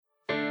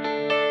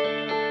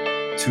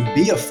to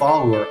be a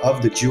follower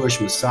of the Jewish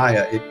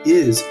Messiah, it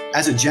is,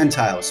 as a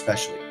Gentile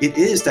especially, it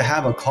is to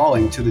have a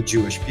calling to the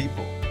Jewish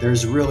people.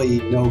 There's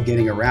really no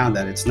getting around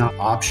that. It's not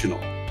optional.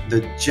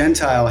 The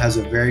Gentile has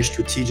a very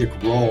strategic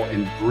role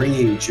in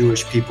bringing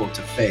Jewish people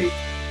to faith.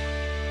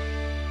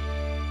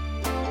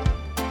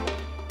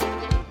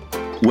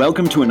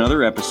 Welcome to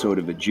another episode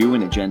of A Jew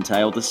and a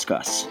Gentile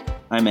Discuss.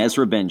 I'm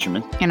Ezra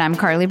Benjamin. And I'm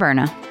Carly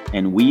Berna.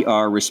 And we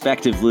are,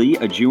 respectively,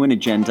 a Jew and a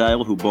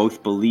Gentile who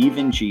both believe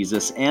in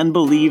Jesus and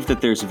believe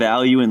that there's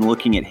value in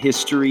looking at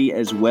history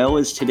as well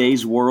as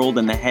today's world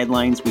and the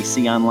headlines we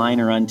see online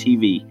or on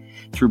TV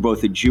through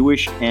both a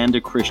Jewish and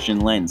a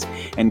Christian lens.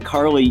 And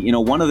Carly,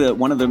 one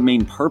of the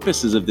main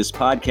purposes of this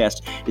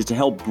podcast is to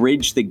help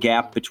bridge the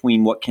gap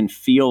between what can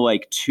feel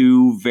like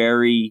two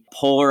very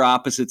polar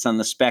opposites on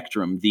the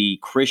spectrum, the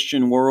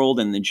Christian world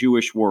and the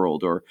Jewish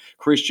world, or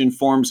Christian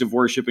forms of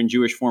worship and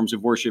Jewish forms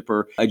of worship,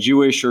 or a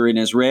Jewish or an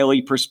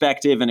Israeli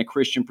perspective and a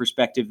Christian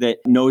perspective that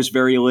knows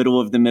very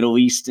little of the Middle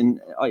East and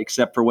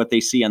except for what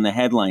they see on the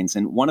headlines.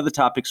 And one of the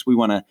topics we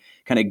want to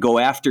kind of go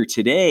after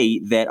today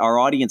that our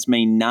audience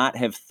may not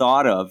have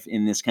thought of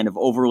in this kind of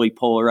overly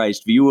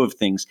polarized view of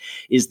things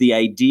is the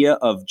idea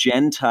of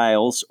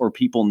Gentiles or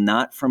people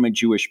not from a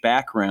Jewish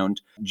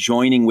background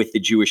joining with the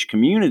Jewish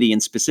community.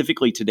 And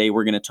specifically today,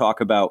 we're going to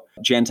talk about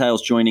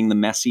Gentiles joining the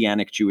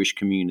Messianic Jewish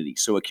community.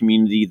 So a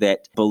community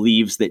that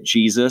believes that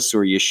Jesus,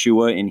 or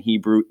Yeshua in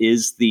Hebrew,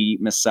 is the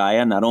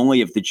Messiah, not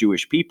only of the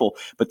Jewish people,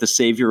 but the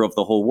Savior of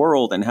the whole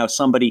world, and how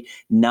somebody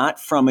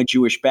not from a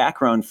Jewish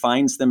background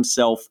finds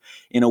themselves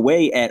in a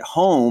way at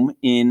home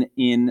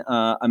in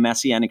a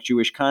Messianic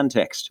Jewish context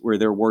where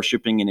they're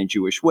worshiping in a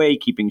Jewish way,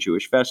 keeping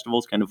Jewish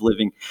festivals, kind of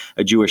living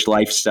a Jewish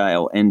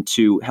lifestyle. And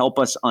to help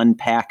us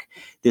unpack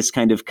this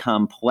kind of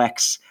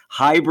complex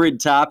hybrid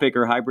topic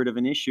or hybrid of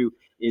an issue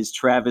is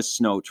Travis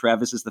Snow.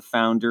 Travis is the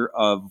founder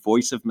of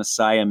Voice of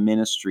Messiah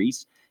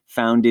Ministries,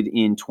 founded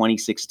in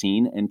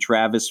 2016. And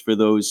Travis, for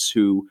those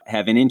who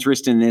have an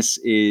interest in this,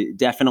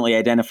 definitely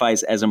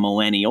identifies as a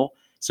millennial.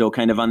 So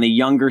kind of on the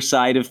younger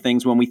side of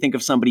things, when we think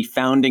of somebody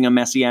founding a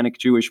Messianic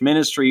Jewish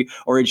ministry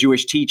or a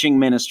Jewish teaching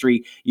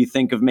ministry, you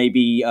think of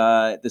maybe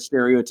the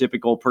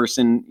stereotypical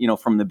person,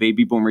 from the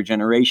baby boomer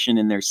generation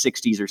in their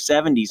 60s or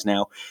 70s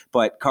now.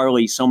 But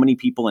Carly, so many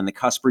people in the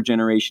cusper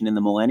generation and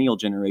the millennial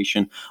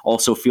generation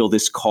also feel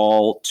this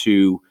call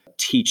to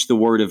teach the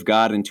word of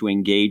God and to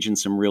engage in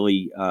some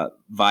really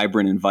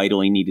vibrant and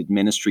vitally needed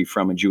ministry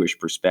from a Jewish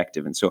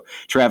perspective. And so,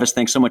 Travis,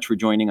 thanks so much for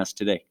joining us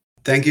today.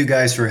 Thank you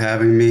guys for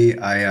having me.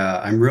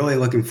 I'm really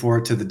looking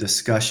forward to the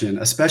discussion,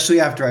 especially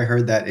after I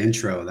heard that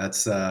intro.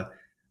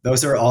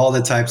 Those are all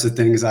the types of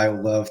things I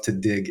love to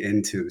dig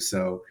into.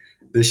 So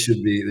this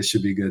should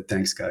be good.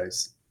 Thanks,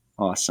 guys.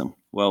 Awesome.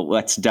 Well,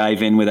 let's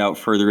dive in without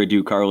further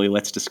ado, Carly.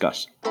 Let's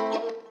discuss. All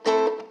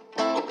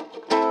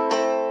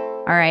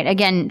right.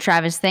 Again,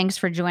 Travis, thanks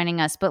for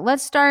joining us. But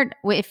let's start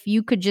with, if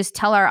you could just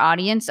tell our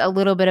audience a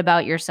little bit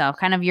about yourself,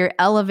 kind of your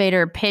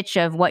elevator pitch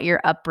of what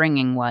your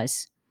upbringing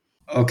was.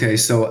 Okay,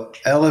 so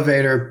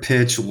elevator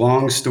pitch,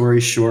 long story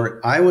short,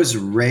 I was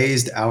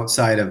raised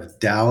outside of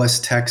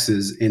Dallas,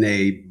 Texas in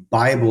a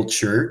Bible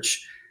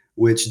church,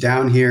 which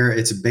down here,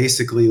 it's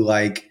basically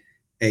like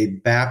a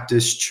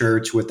Baptist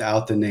church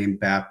without the name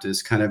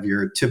Baptist, kind of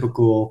your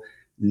typical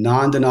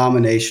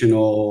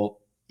non-denominational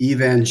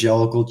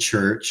evangelical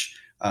church.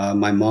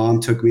 My mom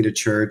took me to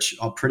church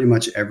pretty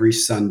much every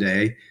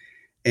Sunday.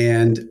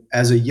 And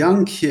as a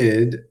young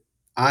kid,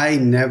 I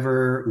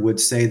never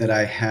would say that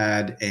I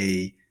had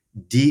a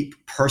deep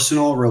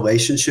personal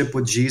relationship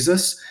with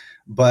Jesus,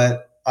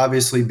 but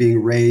obviously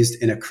being raised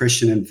in a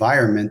Christian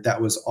environment, that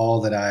was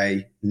all that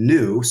I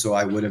knew. So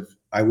I would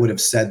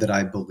have said that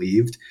I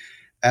believed.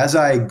 As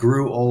I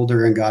grew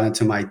older and got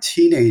into my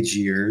teenage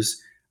years,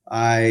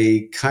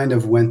 I kind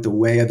of went the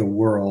way of the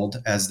world,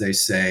 as they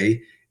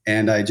say.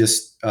 And I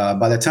just,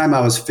 by the time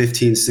I was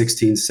 15,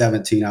 16,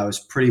 17, I was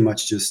pretty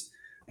much just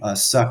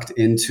sucked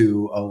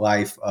into a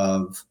life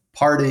of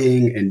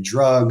partying and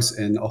drugs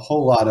and a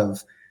whole lot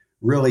of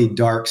really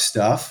dark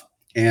stuff.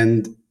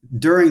 And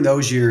during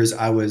those years,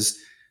 I was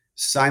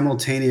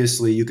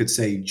simultaneously, you could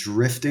say,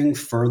 drifting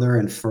further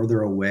and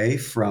further away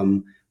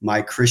from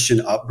my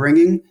Christian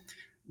upbringing.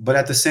 But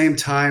at the same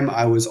time,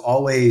 I was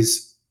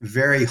always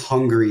very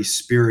hungry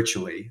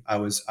spiritually. I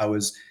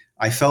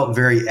felt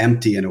very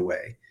empty in a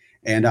way,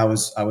 and I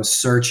was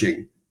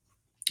searching.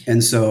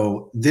 And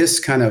so this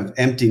kind of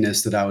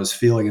emptiness that I was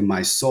feeling in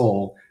my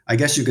soul, I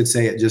guess you could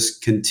say it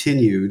just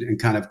continued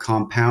and kind of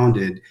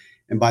compounded.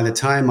 And by the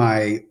time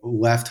I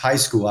left high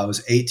school, I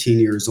was 18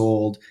 years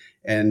old,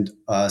 and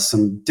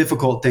some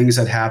difficult things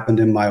had happened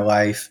in my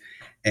life.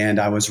 And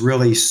I was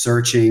really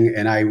searching,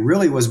 and I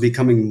really was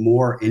becoming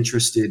more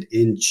interested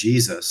in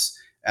Jesus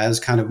as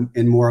kind of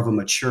in more of a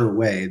mature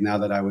way now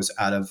that I was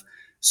out of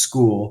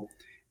school.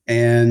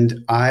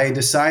 And I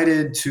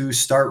decided to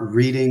start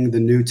reading the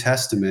New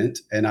Testament.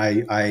 And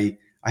I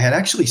had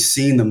actually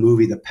seen the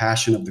movie, The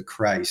Passion of the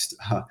Christ,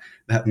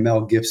 that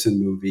Mel Gibson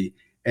movie.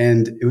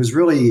 And it was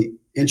really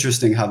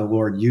interesting how the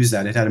Lord used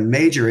that. It had a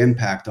major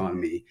impact on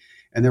me.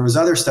 And there was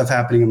other stuff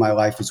happening in my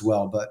life as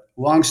well. But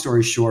long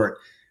story short,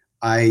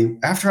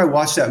 after I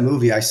watched that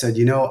movie, I said,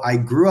 I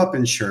grew up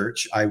in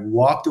church. I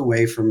walked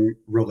away from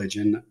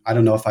religion. I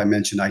don't know if I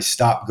mentioned I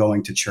stopped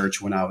going to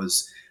church when I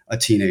was a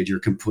teenager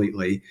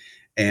completely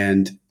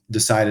and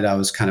decided I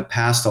was kind of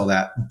past all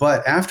that.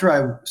 But after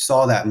I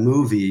saw that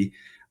movie,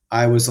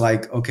 I was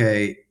like,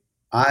 okay,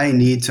 I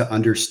need to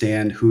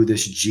understand who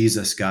this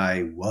Jesus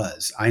guy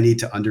was. I need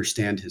to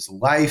understand his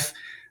life.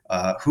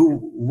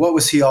 What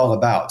was he all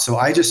about? So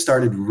I just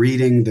started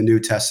reading the New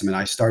Testament.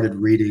 I started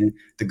reading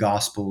the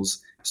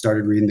Gospels,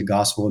 started reading the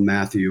Gospel of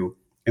Matthew,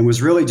 and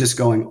was really just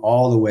going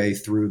all the way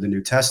through the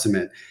New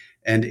Testament.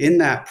 And in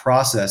that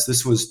process,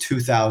 this was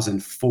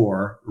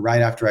 2004,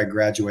 right after I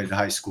graduated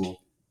high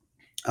school.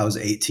 I was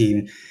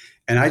 18,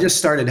 and I just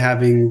started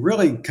having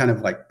really kind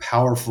of like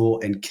powerful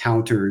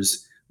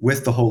encounters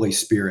with the Holy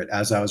Spirit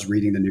as I was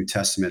reading the New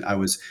Testament. I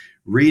was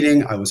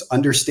reading, I was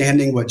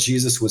understanding what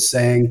Jesus was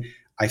saying.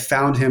 I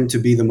found him to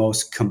be the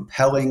most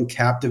compelling,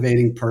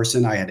 captivating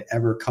person I had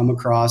ever come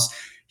across.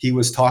 He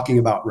was talking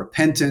about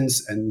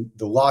repentance and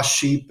the lost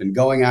sheep and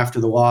going after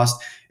the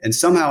lost. And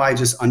somehow I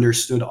just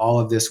understood all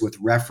of this with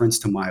reference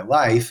to my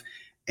life.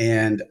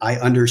 And I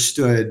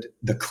understood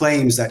the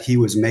claims that he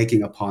was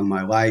making upon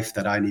my life,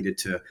 that I needed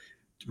to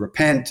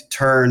repent,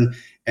 turn.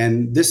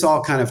 And this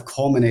all kind of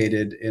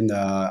culminated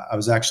I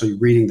was actually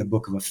reading the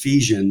book of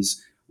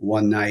Ephesians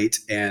one night,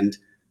 and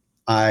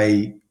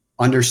I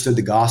understood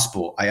the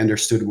gospel. I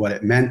understood what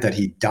it meant that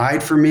he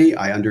died for me.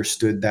 I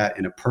understood that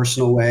in a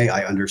personal way.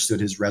 I understood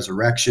his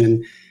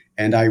resurrection,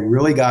 and I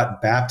really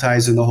got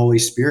baptized in the Holy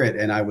Spirit.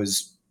 And I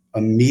was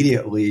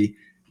immediately,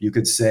 you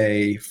could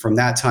say, from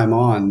that time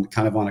on,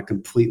 kind of on a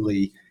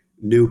completely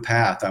new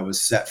path. I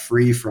was set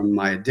free from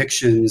my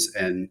addictions,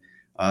 and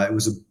it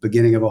was a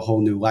beginning of a whole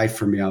new life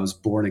for me. I was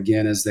born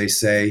again, as they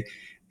say.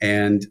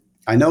 And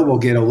I know we'll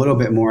get a little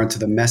bit more into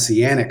the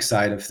Messianic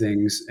side of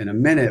things in a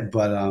minute,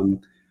 but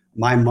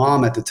my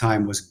mom at the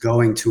time was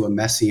going to a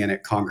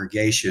Messianic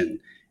congregation,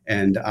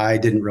 and I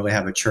didn't really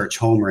have a church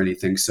home or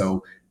anything.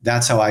 So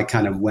that's how I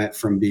kind of went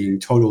from being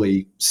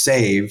totally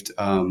saved,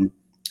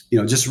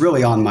 just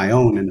really on my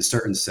own in a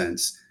certain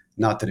sense.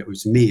 Not that it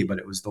was me, but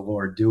it was the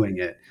Lord doing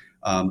it.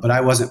 But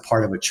I wasn't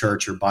part of a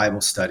church or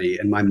Bible study,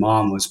 and my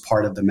mom was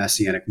part of the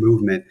Messianic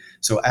movement.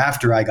 So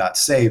after I got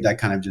saved, I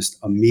kind of just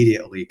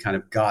immediately kind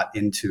of got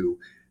into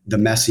the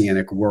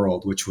Messianic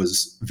world, which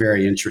was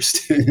very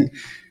interesting.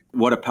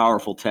 What a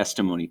powerful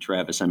testimony,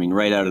 Travis. I mean,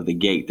 right out of the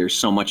gate, there's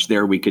so much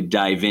there we could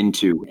dive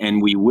into,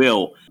 and we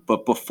will.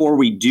 But before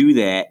we do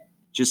that,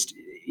 just,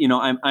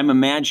 I'm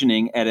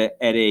imagining at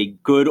a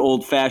good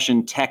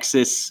old-fashioned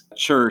Texas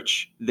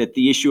church that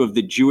the issue of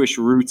the Jewish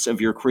roots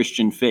of your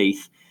Christian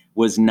faith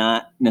was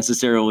not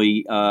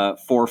necessarily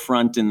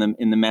forefront in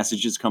the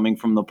messages coming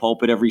from the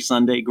pulpit every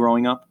Sunday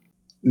growing up.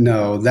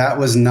 No, that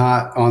was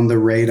not on the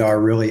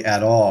radar really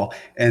at all.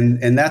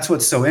 And that's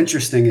what's so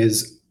interesting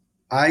is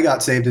I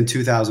got saved in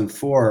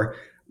 2004.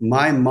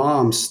 My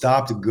mom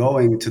stopped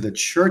going to the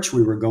church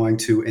we were going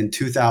to in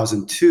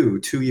 2002,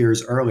 2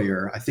 years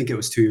earlier. I think it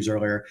was 2 years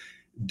earlier,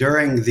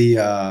 during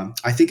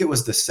I think it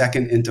was the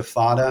second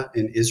Intifada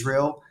in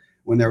Israel,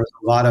 when there was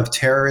a lot of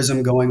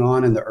terrorism going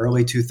on in the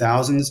early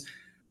 2000s.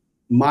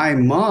 My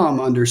mom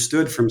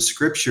understood from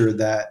scripture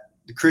that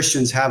the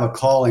Christians have a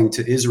calling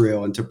to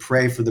Israel and to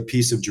pray for the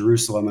peace of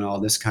Jerusalem and all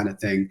this kind of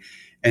thing.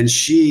 And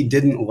she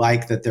didn't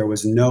like that there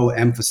was no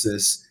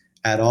emphasis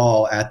at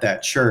all at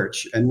that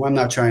church. And I'm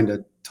not trying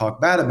to talk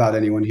bad about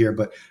anyone here,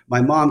 but my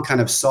mom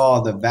kind of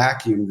saw the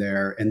vacuum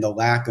there and the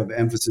lack of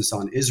emphasis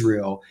on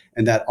Israel,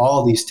 and that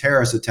all these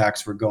terrorist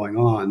attacks were going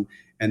on,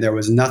 and there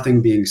was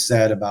nothing being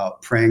said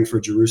about praying for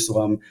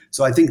Jerusalem.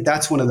 So I think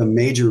that's one of the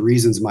major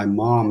reasons my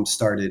mom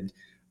started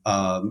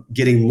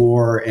getting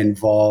more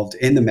involved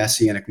in the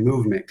Messianic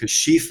movement, because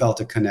she felt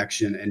a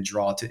connection and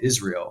draw to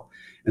Israel.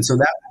 And so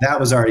that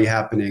was already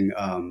happening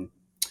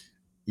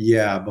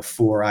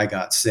before I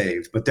got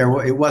saved. But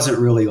it wasn't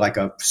really like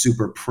a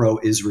super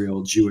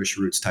pro-Israel Jewish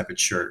roots type of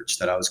church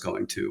that I was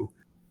going to.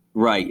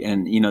 Right.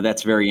 And,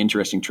 that's very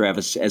interesting,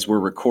 Travis. As we're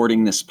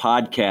recording this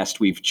podcast,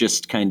 we've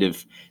just kind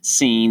of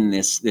seen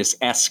this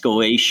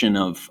escalation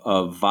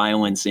of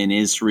violence in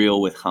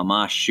Israel, with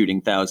Hamas shooting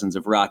thousands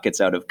of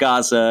rockets out of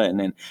Gaza, and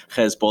then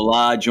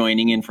Hezbollah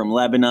joining in from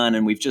Lebanon.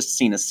 And we've just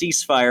seen a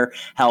ceasefire.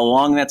 How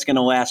long that's going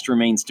to last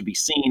remains to be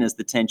seen as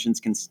the tensions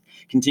can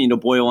continue to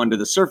boil under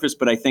the surface.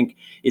 But I think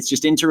it's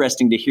just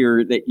interesting to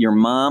hear that your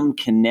mom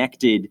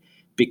connected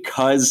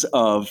because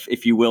of,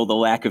 if you will, the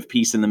lack of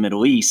peace in the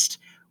Middle East,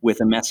 with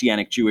a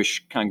Messianic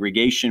Jewish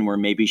congregation where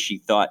maybe she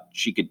thought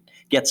she could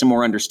get some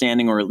more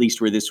understanding, or at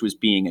least where this was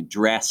being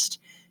addressed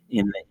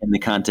in the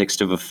context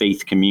of a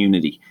faith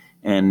community.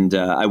 And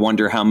I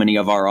wonder how many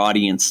of our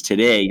audience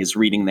today is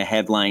reading the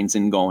headlines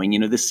and going,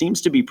 this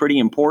seems to be pretty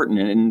important,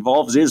 and it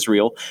involves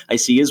Israel. I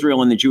see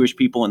Israel and the Jewish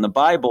people in the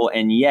Bible,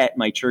 and yet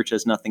my church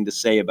has nothing to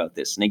say about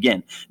this. And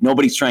again,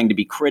 nobody's trying to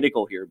be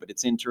critical here, but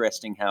it's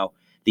interesting how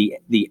the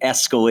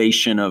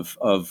escalation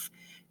of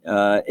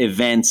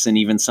events, and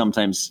even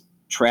sometimes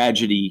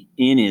tragedy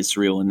in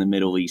Israel and the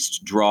Middle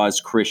East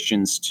draws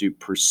Christians to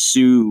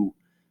pursue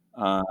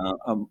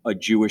a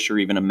Jewish or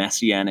even a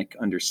Messianic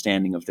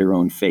understanding of their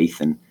own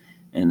faith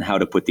and how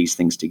to put these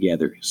things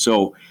together.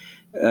 So,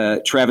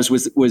 Travis,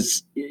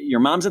 was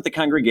your mom's at the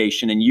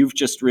congregation, and you've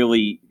just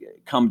really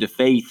come to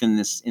faith in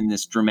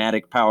this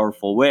dramatic,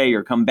 powerful way,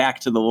 or come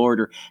back to the Lord,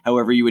 or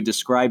however you would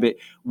describe it,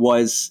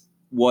 was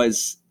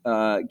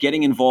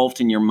getting involved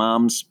in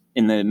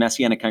the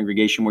Messianic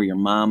congregation where your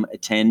mom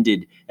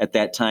attended at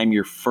that time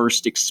your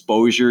first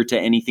exposure to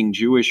anything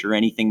Jewish or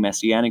anything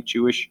Messianic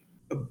Jewish?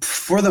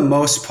 For the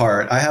most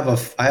part, I have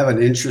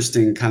an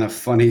interesting kind of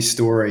funny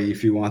story,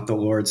 if you want the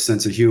Lord's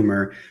sense of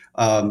humor.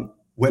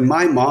 When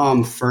my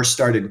mom first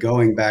started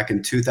going back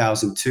in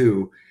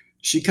 2002,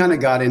 she kind of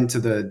got into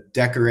the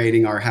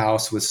decorating our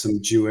house with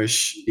some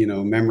Jewish,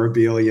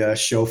 memorabilia,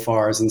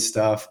 shofars and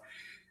stuff.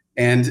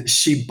 And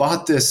she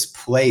bought this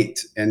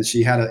plate, and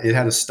it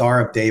had a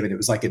Star of David. It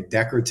was like a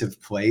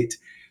decorative plate,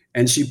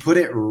 and she put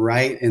it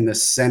right in the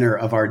center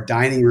of our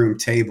dining room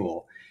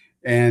table.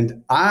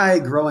 And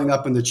growing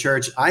up in the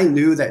church, I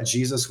knew that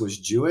Jesus was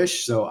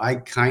Jewish, so I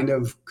kind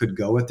of could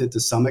go with it to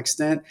some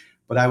extent,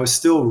 but I was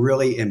still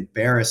really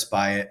embarrassed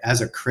by it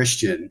as a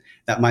Christian,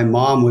 that my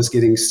mom was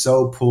getting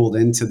so pulled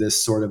into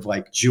this sort of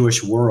like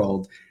Jewish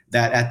world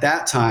that at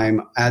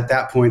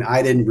that point,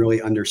 I didn't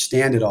really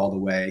understand it all the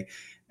way.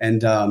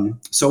 And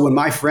so when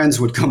my friends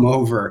would come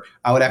over,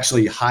 I would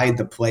actually hide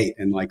the plate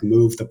and like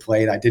move the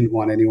plate. I didn't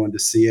want anyone to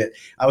see it.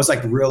 I was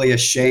like really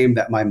ashamed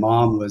that my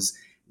mom was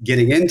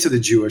getting into the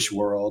Jewish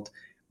world,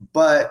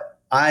 but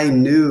I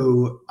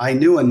knew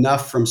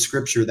enough from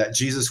scripture that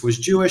Jesus was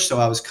Jewish, so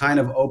I was kind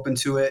of open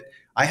to it.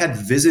 I had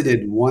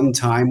visited one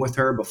time with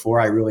her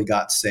before I really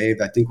got saved.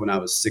 I think when I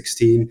was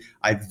 16,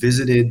 I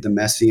visited the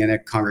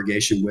Messianic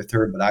congregation with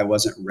her, but I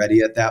wasn't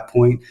ready at that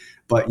point.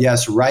 But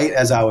yes, right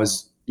as I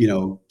was,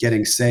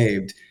 getting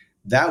saved,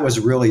 that was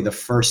really the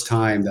first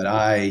time that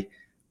I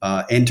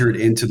entered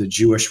into the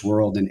Jewish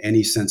world in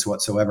any sense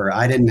whatsoever.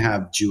 I didn't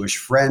have Jewish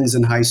friends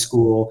in high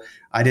school.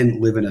 I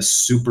didn't live in a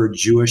super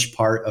Jewish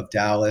part of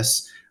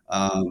Dallas.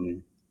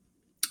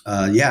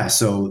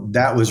 So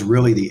that was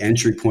really the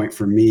entry point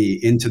for me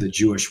into the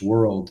Jewish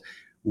world,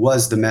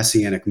 was the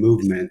Messianic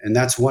movement. And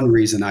that's one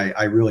reason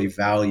I really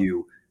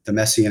value the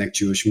Messianic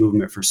Jewish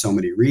movement, for so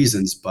many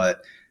reasons,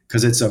 but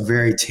because it's a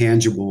very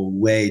tangible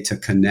way to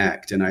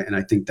connect. And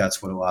I think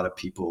that's what a lot of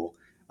people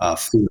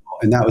feel.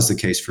 And that was the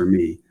case for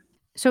me.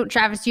 So,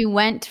 Travis, you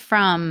went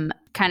from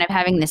kind of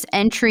having this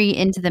entry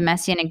into the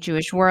Messianic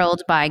Jewish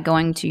world by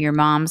going to your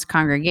mom's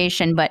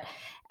congregation, but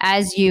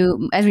as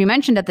we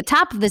mentioned at the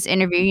top of this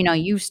interview,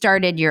 you've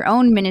started your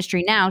own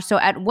ministry now. So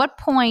at what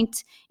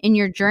point in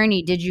your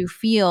journey did you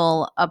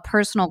feel a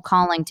personal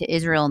calling to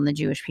Israel and the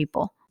Jewish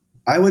people?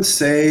 I would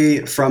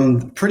say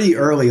from pretty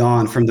early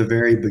on, from the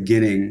very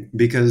beginning,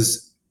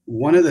 because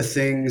one of the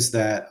things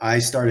that I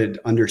started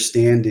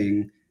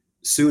understanding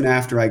soon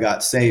after I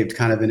got saved,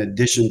 kind of in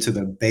addition to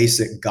the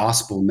basic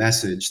gospel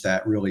message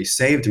that really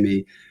saved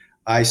me,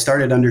 I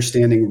started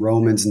understanding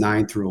Romans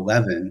 9 through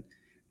 11.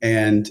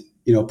 And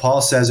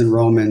Paul says in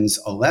Romans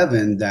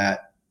 11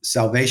 that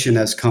salvation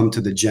has come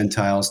to the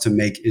Gentiles to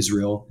make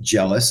Israel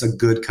jealous, a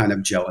good kind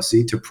of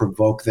jealousy, to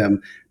provoke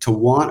them to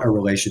want a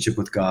relationship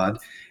with God.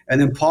 And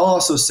then Paul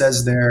also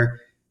says there,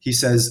 he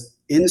says,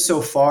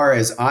 insofar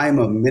as I'm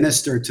a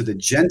minister to the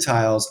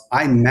Gentiles,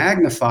 I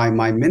magnify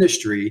my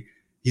ministry.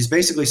 He's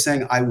basically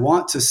saying, I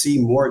want to see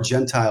more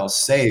Gentiles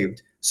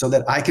saved so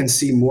that I can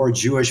see more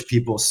Jewish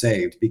people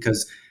saved,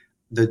 because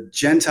the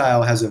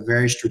Gentile has a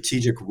very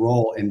strategic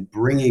role in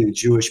bringing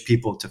Jewish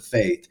people to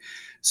faith.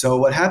 So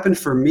what happened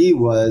for me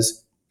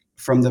was,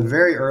 from the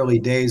very early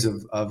days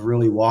of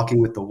really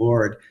walking with the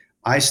Lord,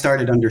 I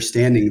started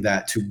understanding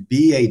that to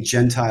be a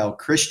Gentile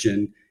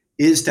Christian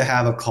is to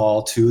have a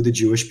call to the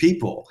Jewish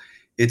people.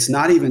 It's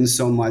not even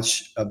so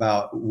much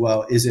about,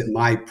 well, is it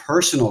my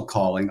personal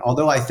calling?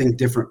 Although I think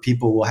different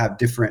people will have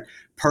different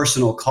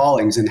personal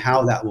callings and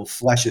how that will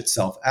flesh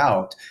itself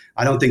out.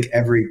 I don't think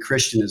every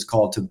Christian is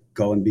called to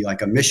go and be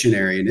like a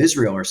missionary in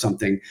Israel or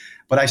something.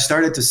 But I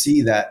started to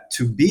see that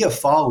to be a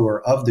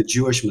follower of the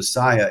Jewish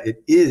Messiah,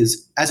 it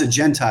is, as a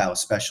Gentile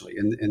especially,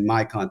 in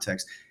my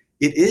context,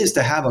 it is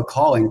to have a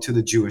calling to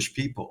the Jewish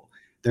people.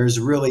 There's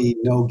really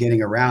no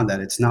getting around that.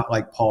 It's not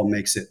like Paul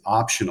makes it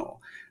optional.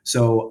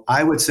 So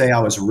I would say I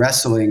was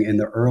wrestling in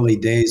the early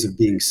days of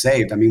being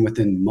saved. I mean,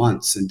 within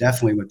months, and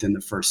definitely within the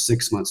first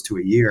 6 months to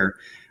a year,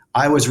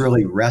 I was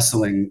really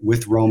wrestling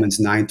with Romans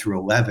 9 through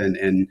 11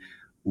 and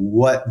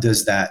what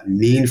does that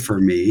mean for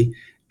me?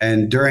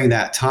 And during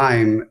that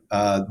time,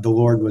 the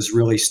Lord was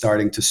really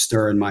starting to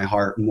stir in my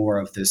heart more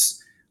of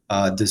this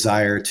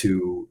desire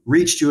to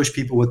reach Jewish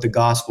people with the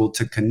gospel,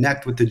 to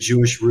connect with the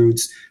Jewish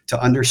roots,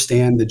 to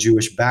understand the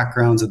Jewish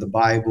backgrounds of the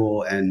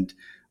Bible and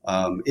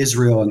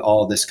Israel and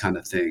all this kind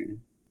of thing.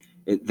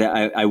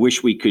 I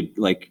wish we could,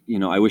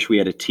 I wish we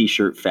had a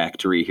T-shirt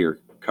factory here,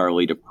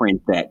 Carly, to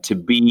print that. To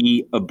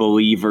be a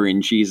believer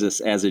in Jesus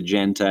as a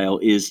Gentile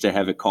is to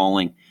have a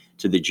calling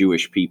to the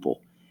Jewish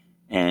people.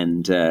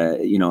 And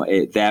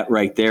that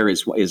right there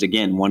is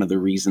again one of the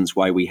reasons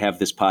why we have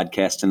this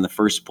podcast in the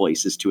first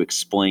place, is to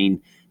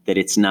explain that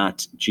it's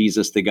not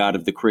Jesus, the God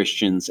of the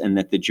Christians, and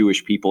that the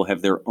Jewish people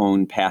have their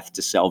own path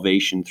to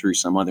salvation through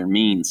some other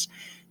means.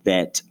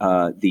 That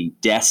the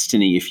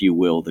destiny, if you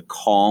will, the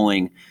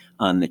calling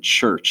on the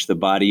church, the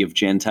body of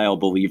Gentile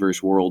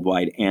believers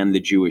worldwide, and the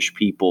Jewish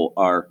people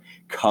are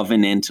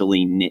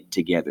covenantally knit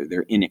together.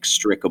 They're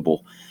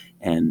inextricable.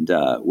 And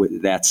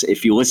that's,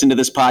 if you listen to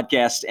this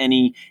podcast,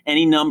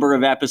 any number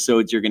of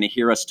episodes, you're going to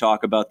hear us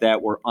talk about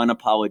that. We're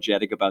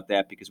unapologetic about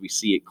that because we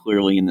see it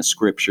clearly in the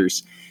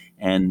scriptures.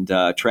 And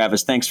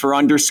Travis, thanks for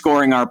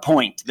underscoring our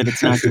point that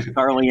it's not just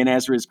Carly and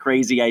Ezra's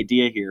crazy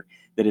idea here,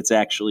 that it's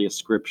actually a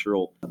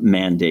scriptural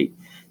mandate.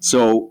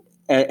 So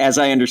as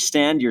I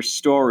understand your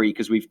story,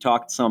 because we've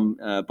talked some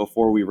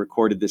before we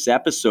recorded this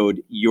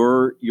episode,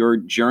 your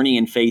journey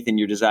in faith and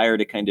your desire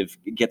to kind of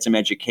get some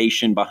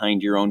education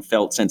behind your own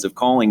felt sense of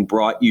calling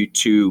brought you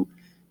to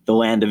the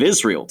land of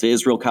Israel, to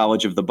Israel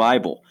College of the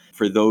Bible.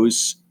 For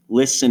those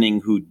listening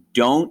who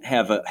don't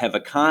have a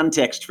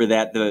context for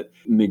that, the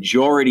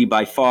majority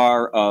by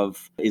far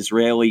of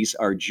Israelis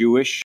are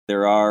Jewish.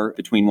 There are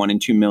between 1 and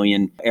 2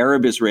 million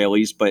Arab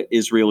Israelis, but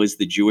Israel is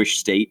the Jewish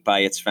state by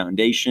its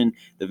foundation.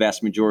 The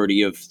vast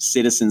majority of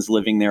citizens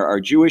living there are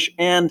Jewish,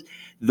 and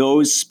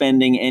those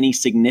spending any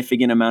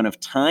significant amount of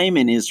time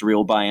in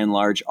Israel, by and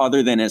large,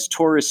 other than as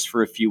tourists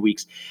for a few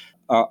weeks,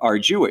 are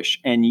Jewish.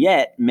 And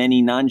yet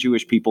many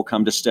non-Jewish people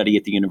come to study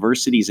at the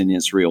universities in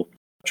Israel.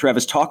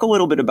 Travis, talk a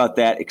little bit about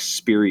that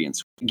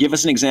experience. Give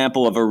us an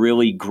example of a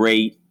really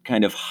great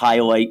kind of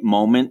highlight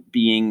moment,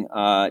 being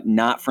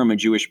not from a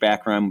Jewish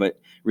background, but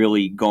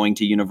really going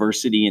to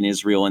university in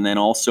Israel. And then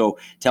also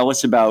tell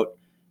us about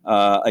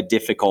a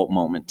difficult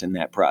moment in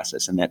that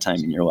process and that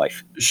time in your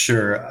life.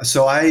 Sure.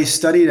 So I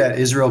studied at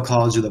Israel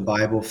College of the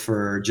Bible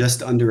for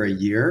just under a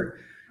year.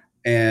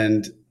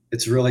 And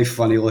it's really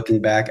funny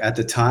looking back. At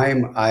the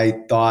time, I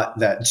thought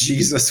that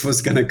Jesus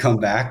was going to come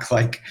back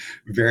like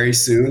very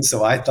soon.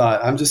 So I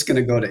thought, I'm just going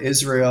to go to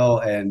Israel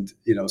and,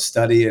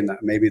 study, and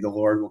maybe the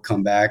Lord will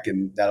come back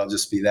and that'll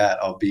just be that.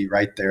 I'll be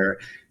right there,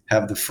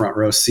 have the front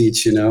row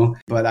seats,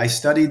 But I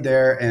studied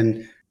there,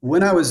 and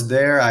when I was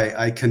there,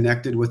 I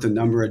connected with a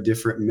number of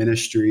different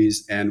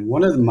ministries. And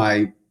one of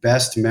my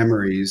best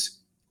memories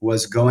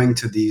was going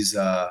to these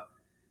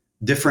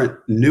different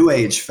New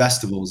Age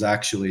festivals.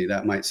 Actually,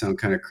 that might sound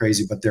kind of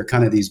crazy, but they're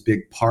kind of these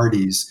big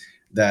parties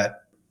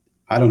that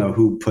I don't know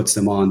who puts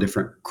them on,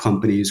 different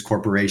companies,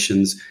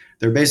 corporations.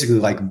 They're basically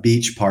like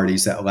beach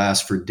parties that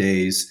last for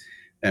days,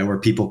 and where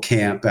people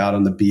camp out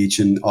on the beach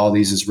and all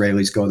these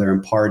Israelis go there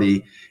and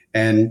party.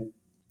 And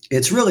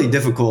it's really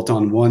difficult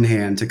on one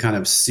hand to kind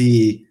of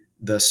see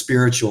the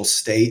spiritual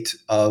state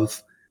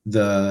of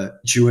the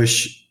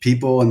Jewish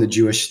people and the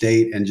Jewish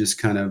state, and just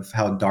kind of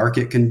how dark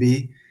it can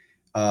be.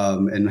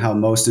 And how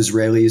most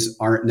Israelis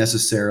aren't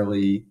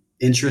necessarily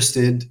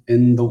interested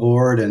in the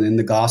Lord and in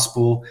the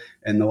gospel.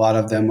 And a lot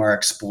of them are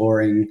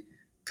exploring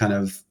kind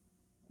of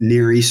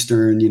Near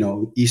Eastern,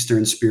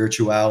 Eastern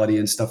spirituality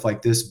and stuff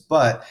like this.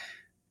 But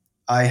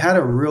I had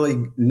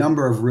a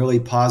number of really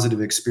positive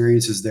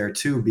experiences there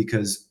too,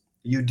 because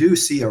you do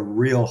see a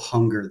real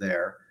hunger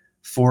there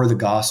for the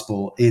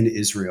gospel in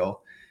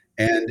Israel.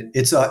 And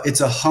it's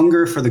a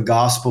hunger for the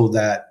gospel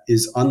that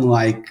is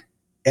unlike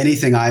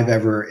anything I've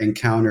ever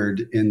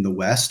encountered in the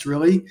West,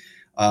 really,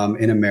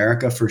 in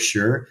America for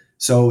sure.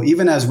 So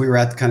even as we were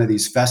at kind of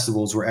these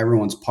festivals where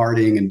everyone's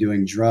partying and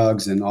doing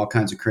drugs and all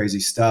kinds of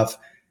crazy stuff,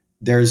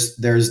 there's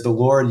the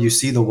Lord. You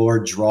see the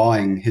Lord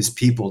drawing his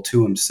people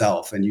to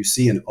himself, and you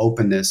see an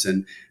openness,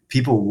 and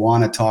people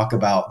want to talk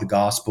about the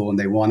gospel, and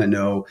they want to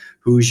know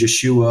who's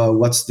Yeshua,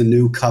 what's the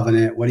new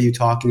covenant, what are you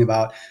talking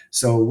about?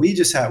 So we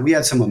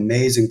had some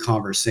amazing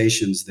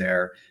conversations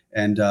there.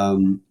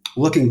 And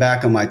looking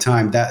back on my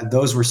time,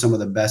 those were some of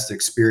the best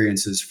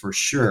experiences for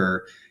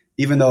sure,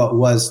 even though it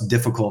was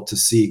difficult to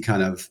see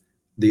kind of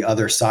the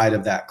other side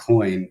of that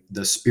coin,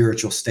 the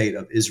spiritual state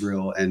of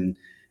Israel. And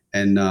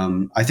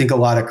I think a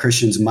lot of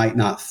Christians might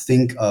not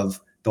think of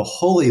the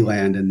Holy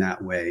Land in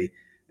that way.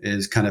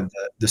 Is kind of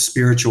the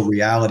spiritual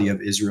reality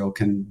of Israel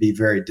can be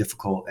very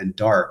difficult and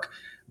dark.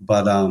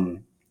 But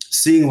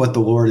seeing what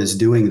the Lord is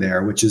doing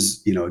there, which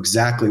is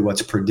exactly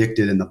what's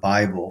predicted in the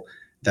Bible,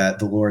 that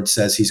the Lord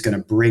says he's going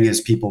to bring his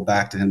people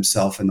back to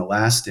himself in the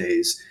last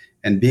days,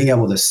 and being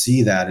able to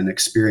see that and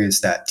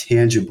experience that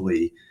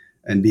tangibly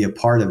and be a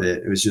part of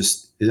it,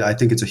 I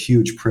think it's a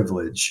huge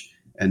privilege,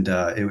 and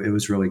it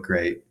was really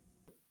great.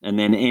 And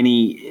then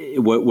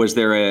was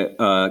there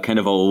a kind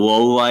of a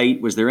low light?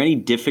 Was there any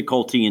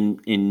difficulty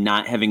in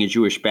not having a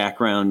Jewish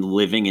background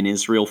living in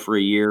Israel for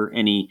a year?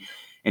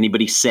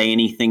 Anybody say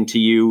anything to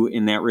you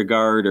in that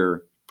regard,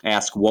 or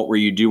ask what were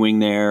you doing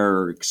there,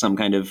 or some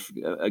kind of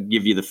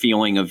give you the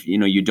feeling of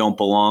you don't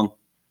belong?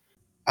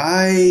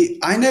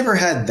 I never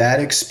had that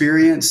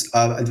experience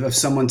of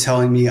someone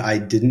telling me I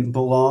didn't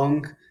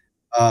belong,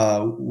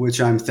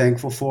 which I'm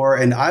thankful for.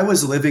 And I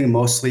was living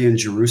mostly in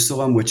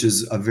Jerusalem, which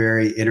is a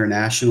very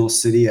international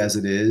city as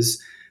it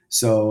is.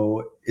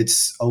 So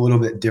it's a little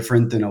bit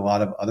different than a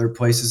lot of other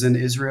places in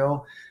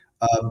Israel.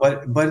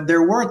 But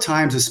there were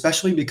times,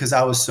 especially because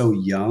I was so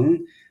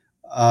young,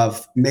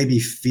 of maybe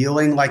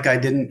feeling like I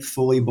didn't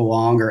fully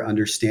belong or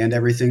understand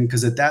everything.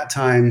 Because at that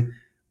time,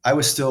 I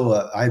was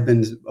still I've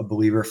been a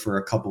believer for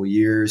a couple of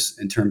years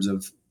in terms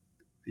of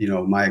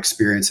my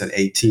experience at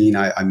 18.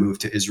 I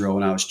moved to Israel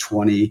when I was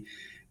 20,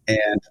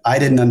 and I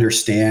didn't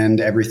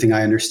understand everything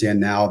I understand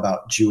now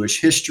about Jewish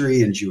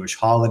history and Jewish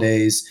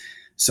holidays.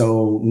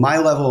 So my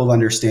level of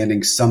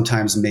understanding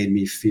sometimes made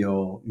me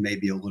feel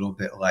maybe a little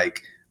bit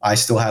like I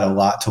still had a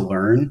lot to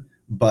learn.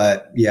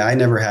 But yeah, I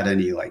never had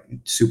any like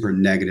super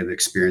negative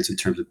experience in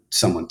terms of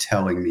someone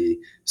telling me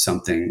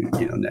something,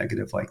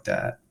 negative like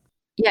that.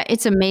 Yeah,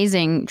 it's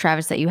amazing,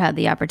 Travis, that you had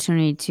the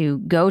opportunity to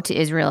go to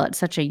Israel at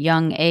such a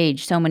young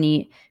age. So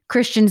many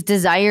Christians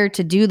desire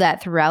to do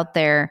that throughout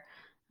their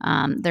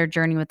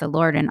journey with the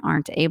Lord and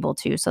aren't able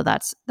to. So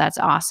that's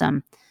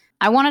awesome.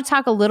 I want to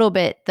talk a little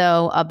bit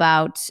though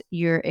about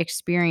your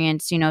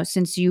experience,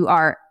 since you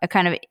are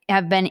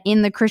have been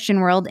in the Christian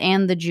world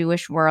and the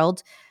Jewish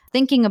world,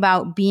 thinking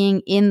about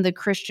being in the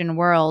Christian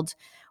world.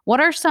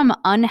 What are some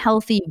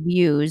unhealthy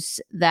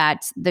views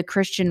that the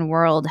Christian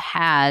world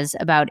has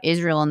about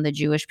Israel and the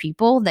Jewish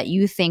people that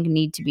you think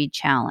need to be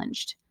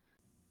challenged?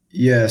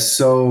 Yeah,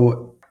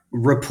 so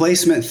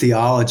replacement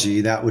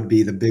theology, that would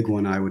be the big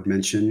one I would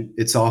mention.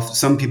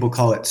 Some people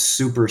call it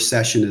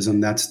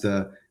supersessionism, that's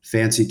the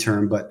fancy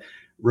term, but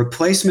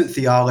replacement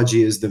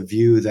theology is the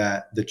view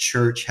that the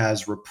church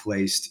has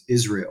replaced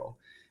Israel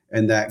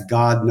and that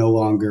God no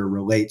longer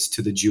relates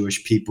to the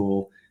Jewish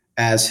people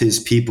as his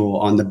people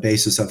on the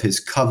basis of his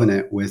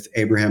covenant with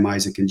Abraham,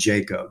 Isaac, and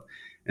Jacob.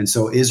 And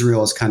so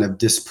Israel is kind of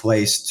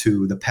displaced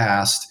to the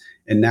past,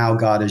 and now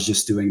God is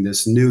just doing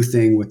this new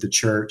thing with the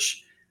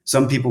church.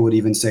 Some people would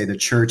even say the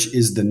church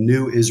is the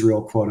new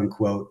Israel, quote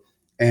unquote.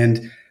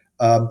 And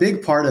a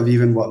big part of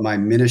even what my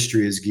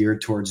ministry is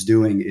geared towards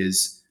doing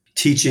is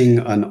teaching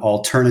an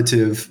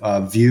alternative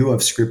view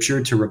of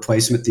scripture to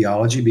replacement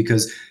theology,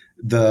 because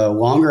the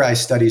longer I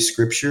study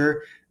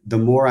scripture, the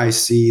more I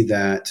see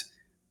that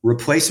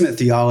replacement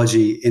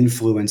theology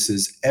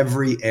influences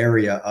every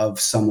area of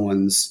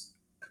someone's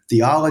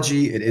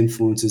theology. It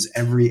influences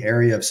every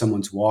area of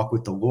someone's walk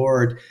with the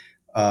Lord.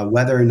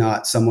 Whether or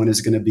not someone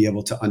is going to be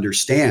able to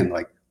understand,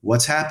 like,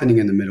 what's happening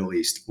in the Middle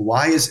East.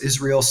 Why is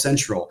Israel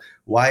central?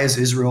 Why is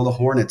Israel the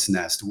hornet's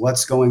nest?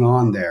 What's going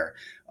on there?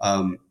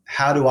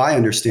 How do I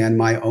understand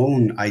my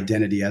own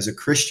identity as a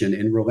Christian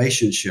in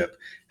relationship?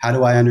 How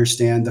do I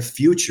understand the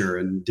future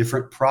and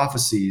different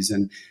prophecies?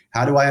 And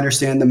how do I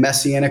understand the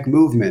Messianic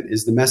movement?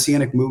 Is the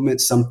Messianic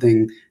movement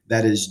something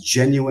that is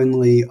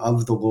genuinely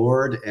of the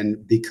Lord?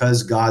 And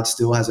because God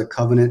still has a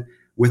covenant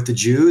with the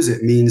Jews,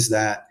 it means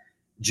that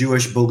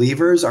Jewish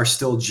believers are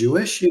still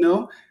Jewish,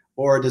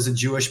 or does a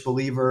Jewish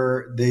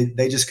believer,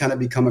 they just kind of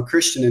become a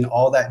Christian and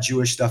all that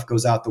Jewish stuff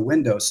goes out the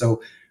window?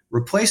 So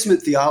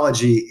replacement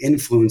theology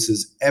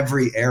influences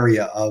every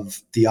area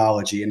of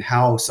theology and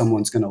how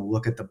someone's going to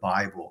look at the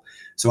Bible.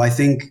 So I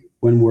think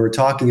when we're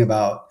talking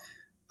about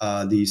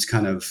these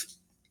kind of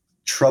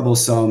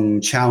troublesome,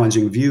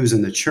 challenging views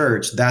in the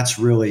church, that's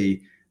really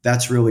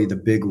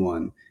the big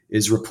one,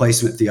 is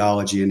replacement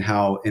theology and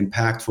how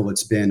impactful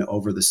it's been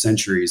over the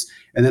centuries.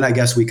 And then I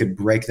guess we could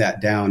break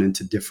that down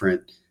into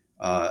different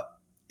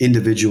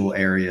individual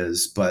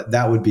areas, but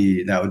that would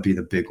be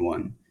the big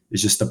one,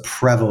 is just the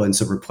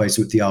prevalence of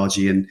replacement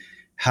theology and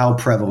how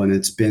prevalent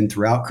it's been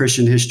throughout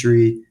Christian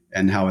history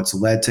and how it's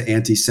led to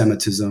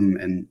anti-Semitism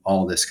and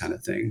all this kind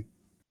of thing.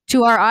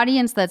 To our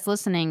audience that's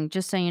listening,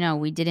 just so you know,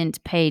 we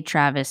didn't pay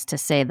Travis to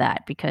say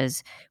that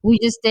because we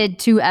just did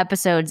 2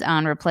 episodes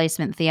on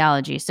replacement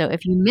theology. So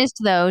if you missed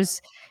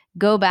those,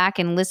 go back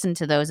and listen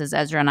to those as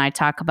Ezra and I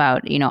talk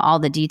about, all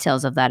the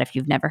details of that if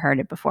you've never heard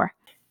it before.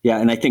 Yeah,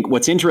 and I think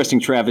what's interesting,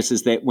 Travis,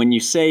 is that when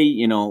you say,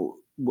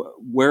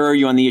 where are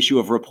you on the issue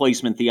of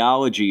replacement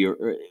theology?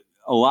 Or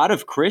a lot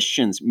of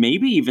Christians,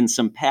 maybe even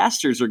some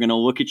pastors, are going to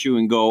look at you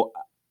and go,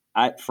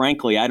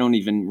 frankly, I don't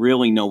even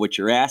really know what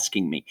you're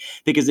asking me,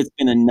 because it's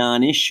been a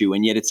non-issue.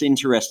 And yet it's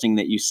interesting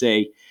that you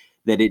say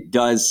that it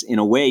does, in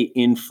a way,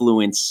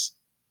 influence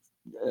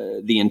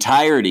the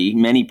entirety,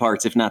 many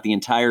parts, if not the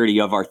entirety,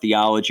 of our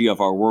theology,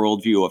 of our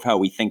worldview, of how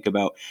we think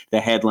about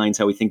the headlines,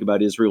 how we think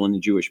about Israel and the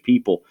Jewish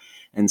people.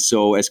 And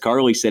so, as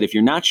Carly said, if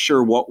you're not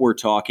sure what we're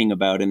talking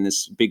about in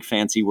this big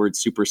fancy word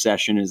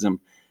supersessionism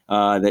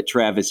that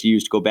Travis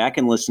used, go back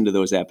and listen to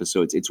those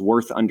episodes. It's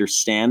worth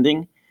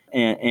understanding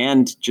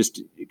and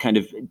just kind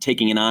of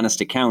taking an honest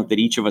account that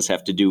each of us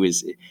have to do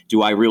is,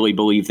 do I really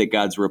believe that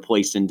God's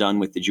replaced and done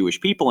with the Jewish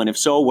people? And if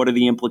so, what are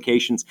the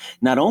implications,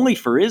 not only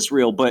for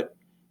Israel, but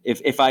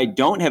if I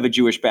don't have a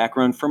Jewish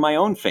background, for my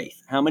own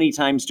faith? How many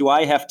times do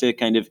I have to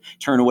kind of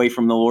turn away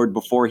from the Lord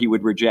before he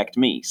would reject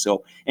me?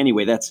 So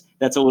anyway, that's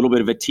a little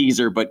bit of a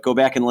teaser, but go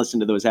back and listen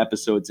to those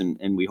episodes,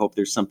 and we hope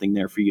there's something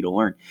there for you to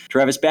learn.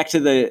 Travis, back to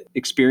the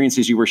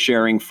experiences you were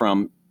sharing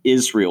from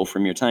Israel,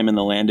 from your time in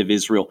the land of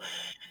Israel.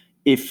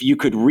 If you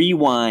could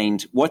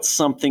rewind, what's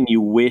something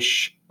you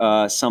wish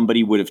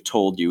somebody would have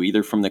told you,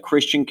 either from the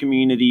Christian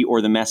community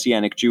or the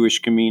Messianic Jewish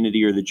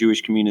community or the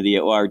Jewish community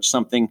at large,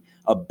 something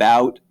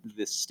about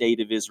the state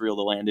of Israel,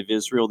 the land of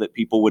Israel, that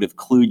people would have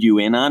clued you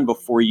in on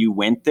before you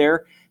went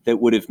there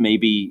that would have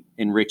maybe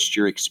enriched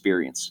your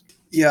experience?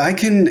 Yeah, I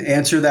can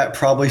answer that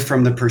probably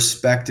from the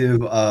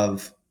perspective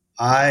of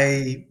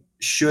I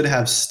should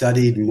have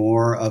studied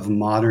more of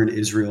modern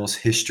Israel's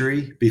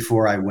history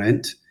before I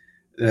went.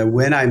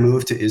 When I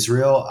moved to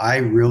Israel, I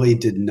really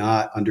did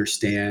not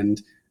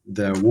understand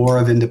the War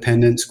of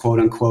Independence, quote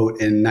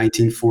unquote, in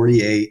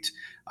 1948.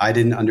 I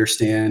didn't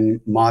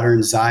understand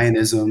modern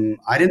Zionism.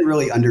 I didn't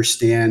really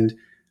understand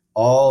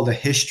all the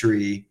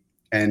history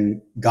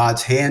and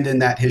God's hand in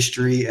that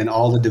history and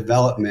all the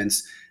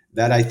developments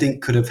that I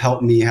think could have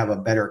helped me have a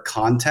better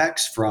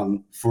context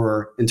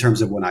for in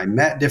terms of when I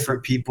met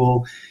different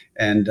people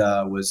and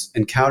was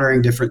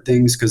encountering different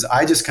things, because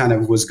I just kind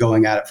of was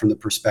going at it from the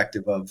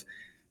perspective of,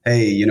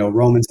 hey,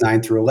 Romans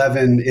 9 through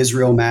 11,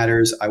 Israel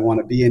matters. I want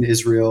to be in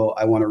Israel.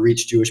 I want to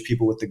reach Jewish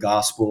people with the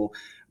gospel.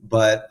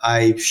 But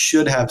I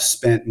should have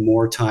spent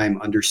more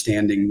time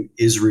understanding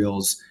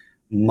Israel's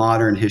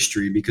modern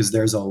history, because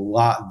there's a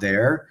lot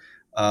there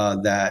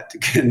that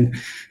can,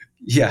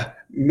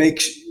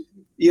 make,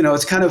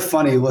 it's kind of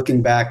funny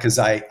looking back, because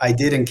I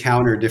did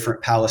encounter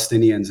different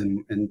Palestinians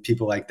and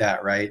people like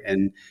that, right?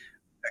 And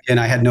again,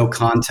 I had no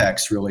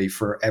context really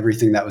for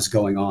everything that was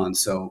going on.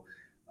 So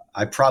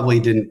I probably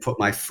didn't put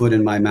my foot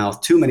in my mouth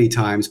too many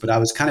times, but I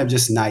was kind of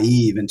just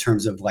naive in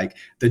terms of like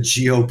the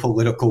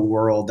geopolitical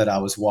world that I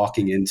was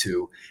walking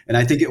into. And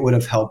I think it would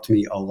have helped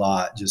me a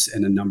lot just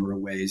in a number of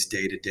ways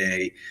day to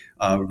day,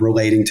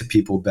 relating to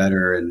people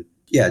better. And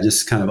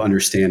just kind of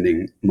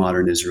understanding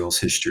modern Israel's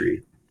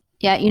history.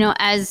 Yeah,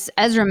 as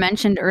Ezra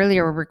mentioned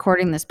earlier, we're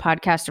recording this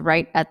podcast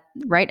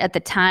right at the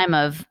time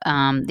of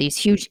these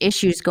huge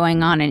issues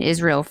going on in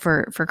Israel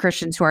for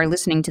Christians who are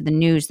listening to the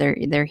news.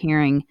 They're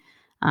hearing,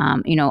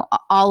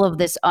 all of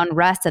this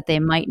unrest that they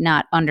might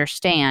not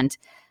understand.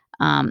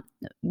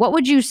 What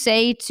would you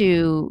say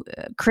to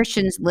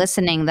Christians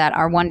listening that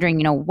are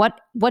wondering,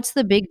 what's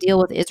the big deal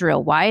with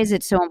Israel? Why is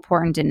it so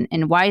important?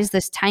 And why is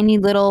this tiny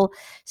little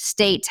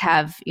state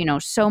have,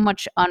 so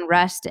much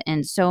unrest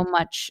and so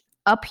much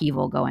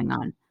upheaval going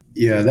on?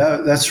 Yeah,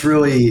 that's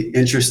really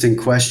interesting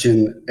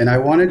question. And I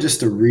wanted just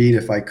to read,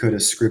 if I could, a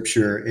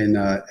scripture in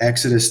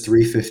Exodus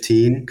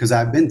 3:15, because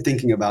I've been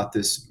thinking about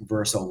this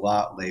verse a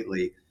lot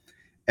lately.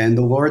 And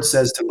the Lord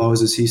says to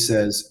Moses, he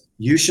says,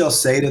 "You shall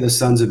say to the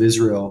sons of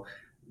Israel,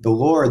 the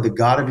Lord, the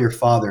God of your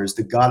fathers,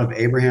 the God of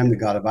Abraham, the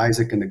God of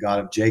Isaac, and the God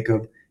of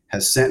Jacob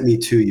has sent me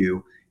to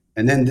you."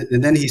 And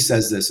then he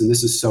says this, and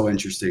this is so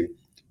interesting.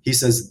 He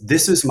says,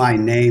 "This is my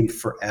name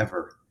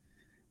forever.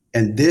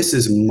 And this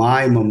is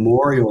my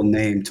memorial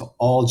name to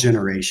all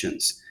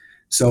generations."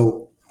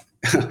 So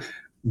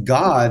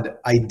God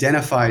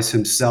identifies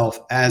himself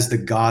as the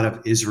God of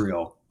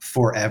Israel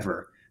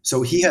forever.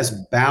 So he has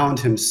bound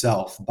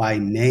himself by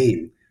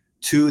name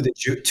to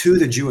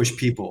the Jewish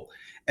people.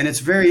 And it's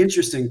very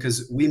interesting,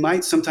 because we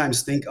might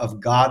sometimes think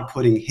of God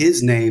putting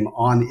his name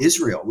on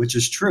Israel, which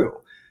is true.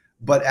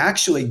 But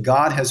actually,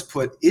 God has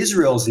put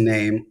Israel's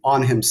name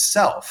on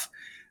himself.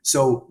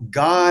 So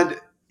God,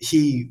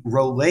 he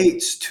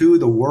relates to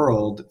the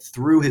world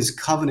through his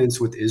covenants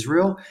with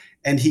Israel,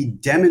 and he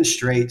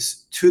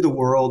demonstrates to the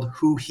world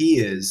who he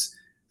is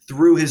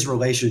through his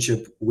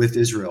relationship with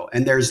Israel.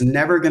 And there's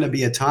never going to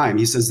be a time,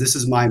 he says, "This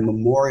is my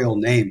memorial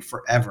name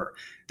forever."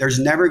 There's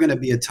never going to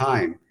be a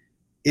time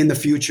in the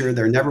future,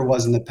 there never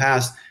was in the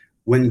past,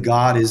 when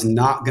God is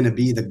not going to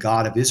be the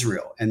God of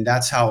Israel. And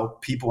that's how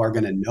people are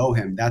going to know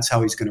him. That's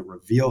how he's going to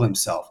reveal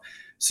himself.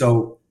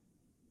 So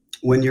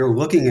when you're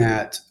looking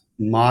at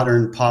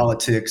modern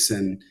politics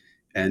and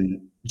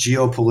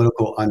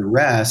geopolitical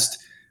unrest,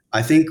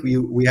 I think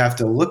we have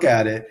to look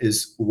at it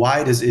is,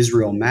 why does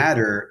Israel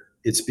matter?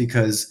 It's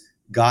because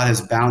God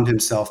has bound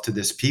himself to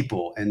this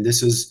people, and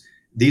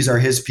these are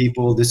his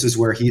people. This is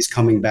where he's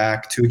coming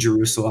back to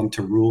Jerusalem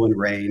to rule and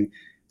reign.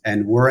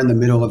 And we're in the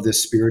middle of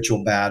this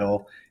spiritual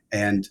battle,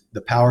 and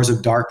the powers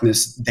of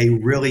darkness, they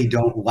really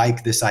don't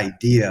like this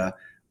idea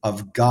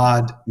of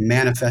God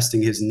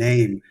manifesting his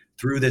name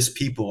through this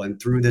people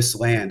and through this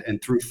land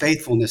and through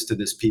faithfulness to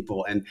this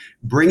people and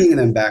bringing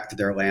them back to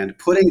their land,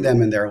 putting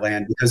them in their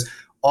land, because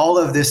all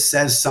of this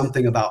says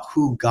something about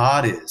who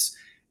God is.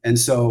 And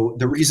so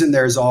the reason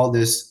there's all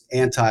this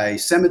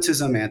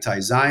anti-Semitism,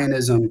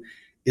 anti-Zionism,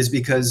 is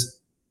because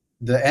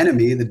the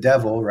enemy, the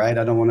devil, right?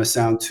 I don't want to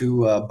sound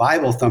too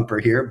Bible thumper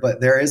here,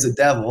 but there is a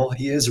devil.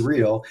 He is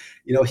real.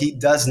 He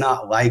does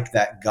not like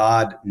that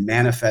God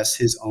manifests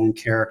his own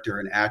character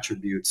and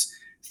attributes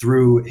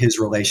through his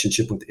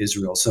relationship with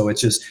Israel. So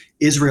it's just,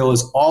 Israel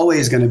is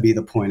always going to be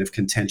the point of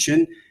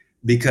contention,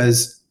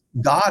 because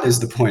God is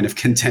the point of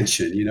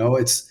contention.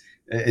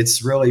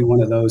 It's really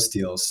one of those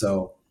deals.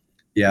 So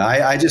yeah,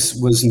 I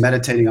just was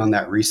meditating on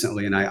that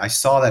recently, and I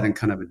saw that in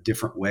kind of a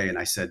different way. And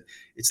I said,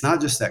 it's not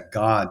just that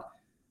God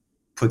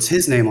puts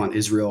his name on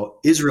Israel,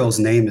 Israel's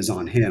name is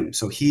on him.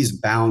 So he's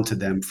bound to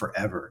them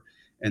forever.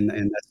 And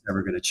that's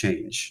never going to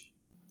change.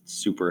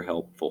 Super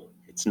helpful.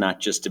 It's not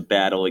just a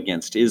battle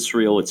against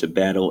Israel, it's a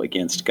battle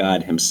against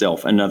God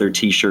himself. Another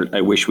t-shirt I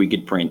wish we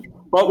could print.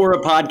 But we're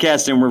a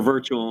podcast and we're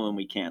virtual and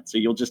we can't. So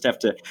you'll just have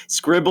to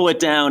scribble it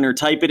down or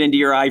type it into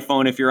your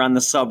iPhone if you're on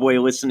the subway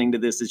listening to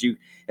this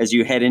as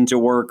you head into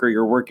work or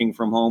you're working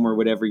from home or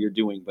whatever you're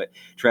doing. But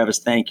Travis,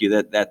 thank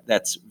you.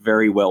 That's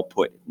very well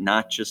put.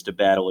 Not just a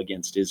battle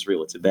against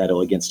Israel, it's a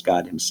battle against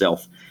God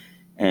himself.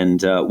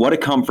 And what a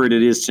comfort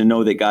it is to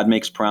know that God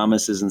makes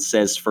promises and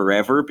says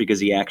forever,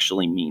 because he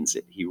actually means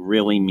it. He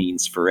really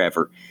means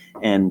forever.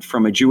 And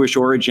from a Jewish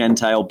or a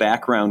Gentile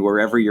background,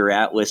 wherever you're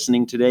at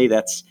listening today,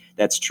 that's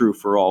true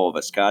for all of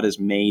us. God has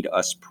made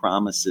us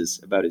promises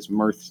about his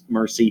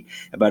mercy,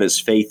 about his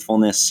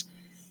faithfulness,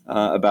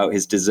 about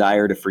his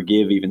desire to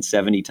forgive, even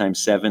 70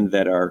 times 7,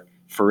 that are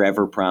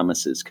forever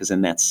promises, because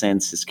in that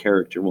sense, his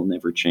character will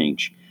never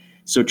change.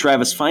 So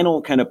Travis,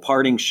 final kind of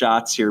parting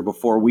shots here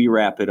before we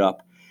wrap it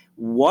up.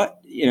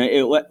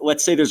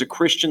 Let's say there's a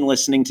Christian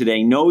listening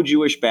today, no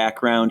Jewish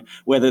background,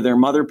 whether their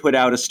mother put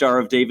out a Star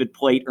of David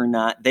plate or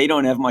not. They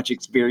don't have much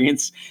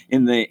experience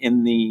in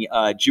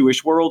the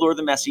Jewish world or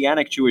the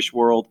Messianic Jewish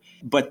world,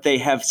 but they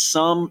have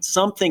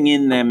something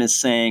in them is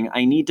saying,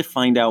 I need to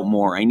find out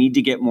more. I need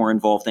to get more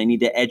involved. I need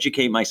to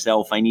educate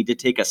myself. I need to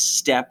take a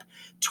step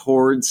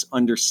towards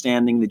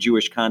understanding the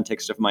Jewish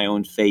context of my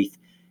own faith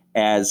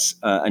as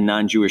a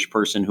non-Jewish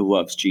person who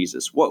loves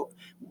Jesus.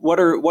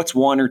 What's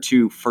one or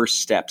two first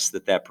steps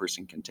that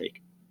person can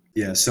take?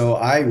 Yeah, so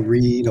I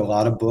read a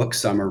lot of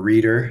books. I'm a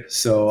reader.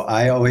 So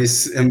I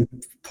always am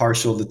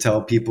partial to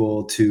tell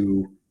people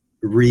to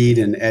read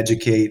and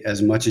educate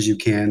as much as you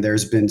can.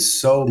 There's been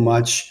so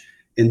much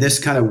in this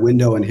kind of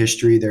window in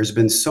history. There's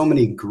been so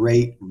many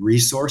great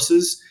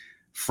resources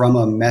from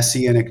a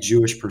Messianic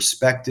Jewish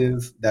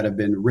perspective that have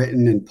been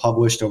written and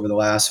published over the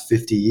last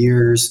 50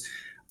 years.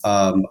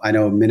 I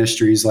know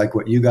ministries like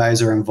what you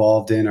guys are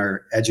involved in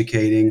are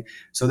educating.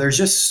 So there's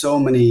just so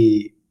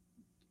many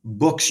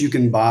books you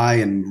can buy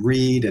and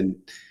read, and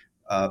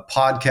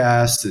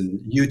podcasts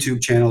and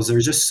YouTube channels.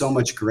 There's just so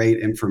much great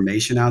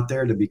information out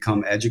there to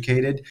become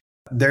educated.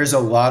 There's a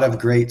lot of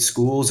great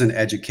schools and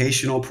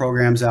educational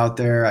programs out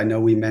there. I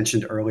know we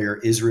mentioned earlier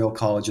Israel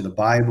College of the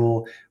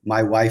Bible.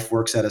 My wife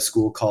works at a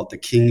school called the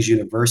King's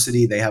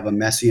University. They have a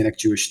Messianic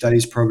Jewish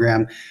Studies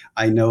program.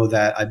 I know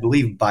that I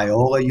believe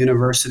Biola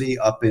University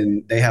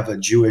they have a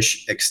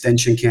Jewish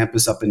extension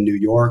campus up in New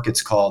York.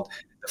 It's called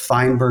the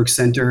Feinberg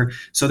Center.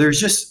 So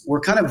we're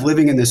kind of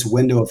living in this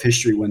window of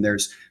history when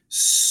there's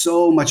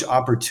so much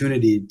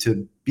opportunity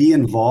to be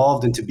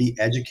involved and to be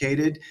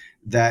educated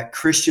that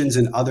Christians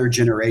in other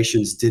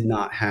generations did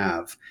not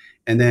have.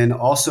 And then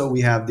also we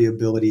have the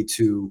ability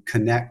to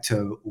connect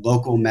to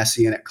local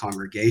Messianic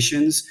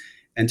congregations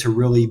and to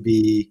really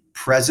be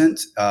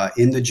present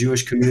in the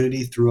Jewish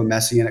community through a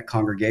Messianic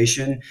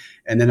congregation.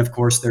 And then, of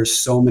course, there's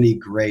so many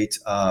great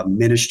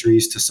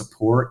ministries to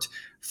support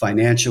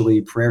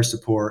financially, prayer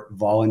support,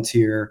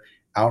 volunteer,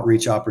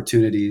 outreach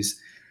opportunities.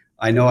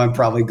 I know I'm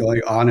probably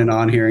going on and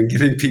on here and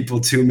giving people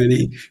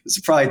it's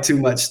probably too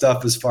much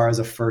stuff as far as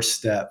a first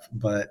step,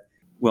 but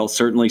well,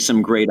 certainly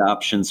some great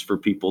options for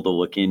people to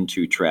look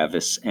into,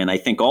 Travis. And I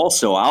think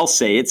also, I'll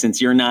say it since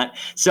you're not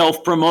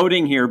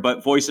self-promoting here,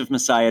 but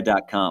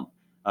voiceofmessiah.com.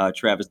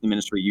 Travis, the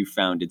ministry you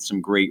founded,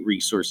 some great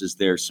resources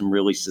there, some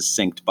really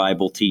succinct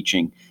Bible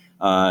teaching.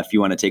 If you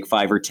want to take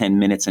 5 or 10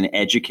 minutes and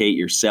educate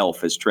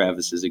yourself, as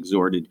Travis has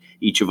exhorted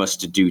each of us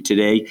to do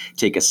today,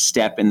 take a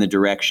step in the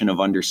direction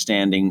of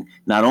understanding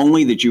not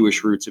only the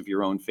Jewish roots of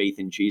your own faith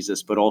in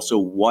Jesus, but also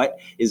what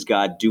is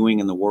God doing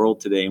in the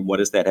world today, and what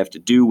does that have to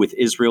do with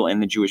Israel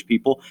and the Jewish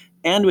people,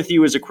 and with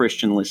you as a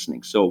Christian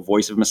listening. So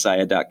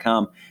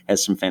voiceofmessiah.com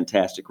has some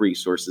fantastic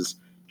resources.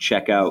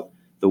 Check out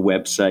the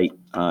website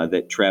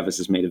that Travis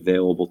has made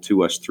available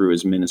to us through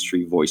his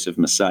ministry, Voice of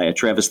Messiah.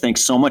 Travis, thanks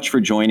so much for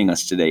joining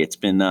us today. It's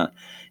been a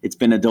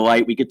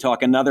delight. We could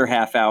talk another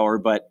half hour,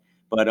 but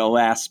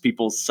alas,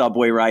 people's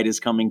subway ride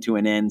is coming to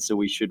an end, so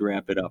we should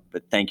wrap it up.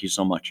 But thank you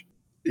so much.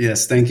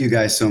 Yes, thank you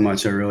guys so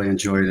much. I really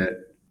enjoyed it.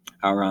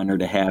 Our honor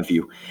to have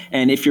you.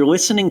 And if you're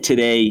listening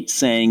today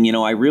saying,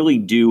 I really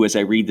do, as I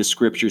read the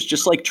scriptures,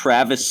 just like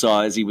Travis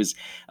saw as he was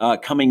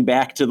coming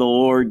back to the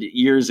Lord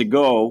years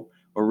ago,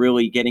 or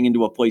really getting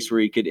into a place where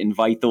he could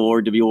invite the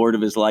Lord to be Lord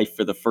of his life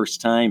for the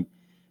first time.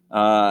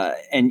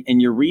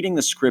 And you're reading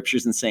the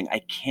scriptures and saying, I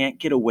can't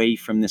get away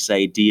from this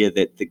idea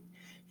that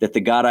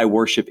the God I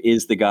worship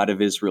is the God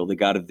of Israel, the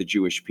God of the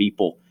Jewish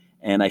people.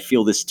 And I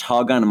feel this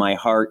tug on my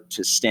heart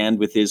to stand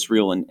with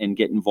Israel and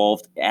get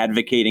involved,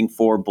 advocating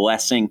for,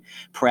 blessing,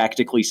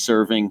 practically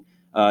serving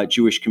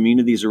Jewish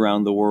communities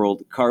around the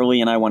world.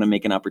 Carly and I want to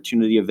make an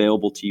opportunity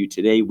available to you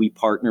today. We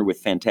partner with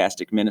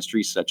fantastic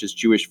ministries such as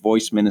Jewish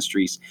Voice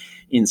Ministries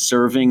in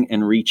serving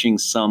and reaching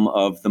some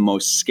of the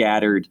most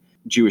scattered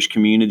Jewish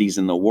communities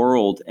in the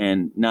world,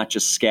 and not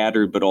just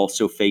scattered, but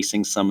also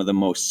facing some of the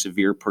most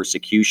severe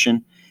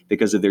persecution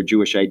because of their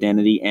Jewish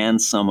identity,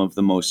 and some of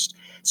the most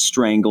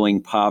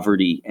strangling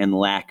poverty and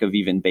lack of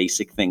even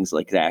basic things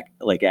like that,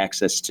 like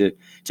access to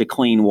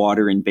clean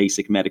water and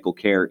basic medical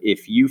care.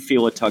 If you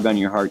feel a tug on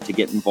your heart to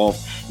get involved,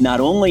 not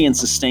only in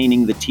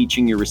sustaining the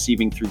teaching you're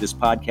receiving through this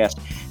podcast,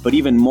 but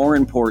even more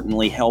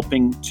importantly,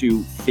 helping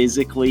to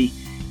physically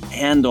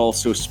and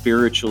also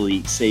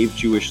spiritually save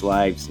Jewish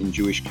lives in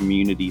Jewish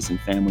communities and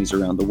families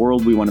around the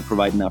world, we want to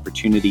provide an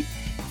opportunity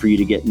for you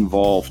to get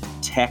involved.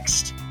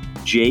 Text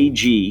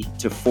JG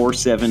to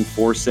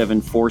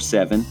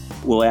 474747.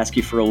 We'll ask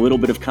you for a little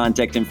bit of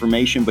contact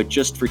information, but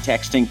just for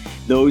texting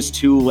those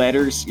 2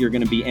 letters, you're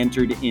going to be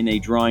entered in a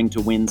drawing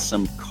to win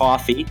some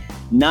coffee.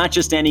 Not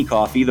just any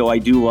coffee, though I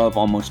do love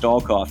almost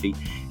all coffee.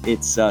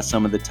 It's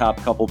some of the top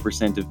couple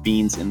 % of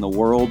beans in the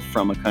world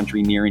from a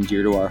country near and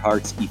dear to our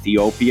hearts,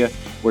 Ethiopia,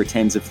 where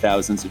tens of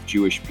thousands of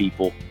Jewish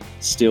people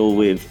still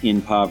live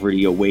in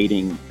poverty,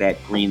 awaiting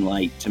that green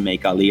light to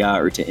make Aliyah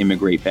or to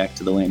immigrate back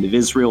to the land of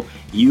Israel.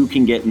 You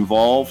can get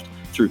involved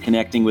through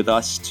connecting with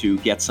us to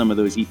get some of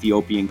those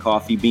Ethiopian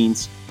coffee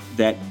beans.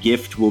 That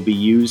gift will be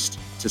used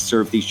to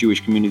serve these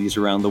Jewish communities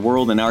around the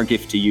world, and our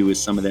gift to you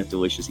is some of that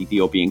delicious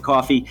Ethiopian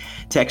coffee.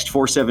 Text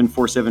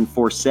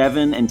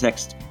 474747 and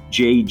text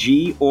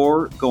JG,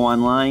 or go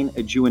online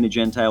at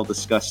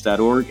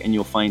JewandAGentileDiscuss.org, and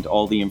you'll find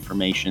all the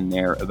information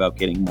there about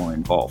getting more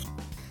involved.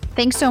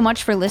 Thanks so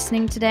much for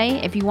listening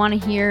today. If you want to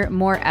hear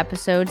more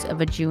episodes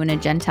of A Jew and a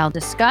Gentile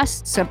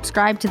Discuss,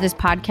 subscribe to this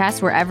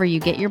podcast wherever you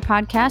get your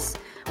podcasts.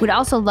 We'd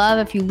also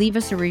love if you leave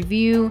us a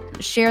review,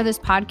 share this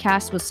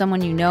podcast with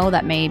someone you know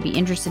that may be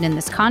interested in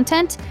this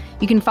content.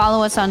 You can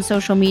follow us on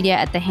social media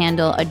at the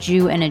handle A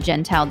Jew and a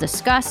Gentile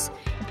Discuss.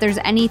 If there's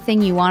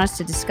anything you want us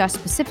to discuss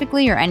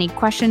specifically or any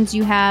questions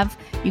you have,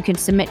 you can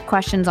submit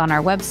questions on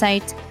our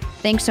website.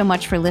 Thanks so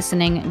much for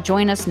listening.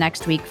 Join us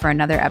next week for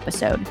another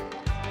episode.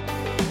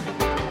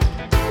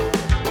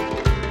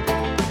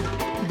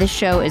 This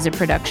show is a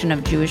production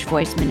of Jewish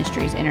Voice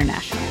Ministries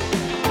International.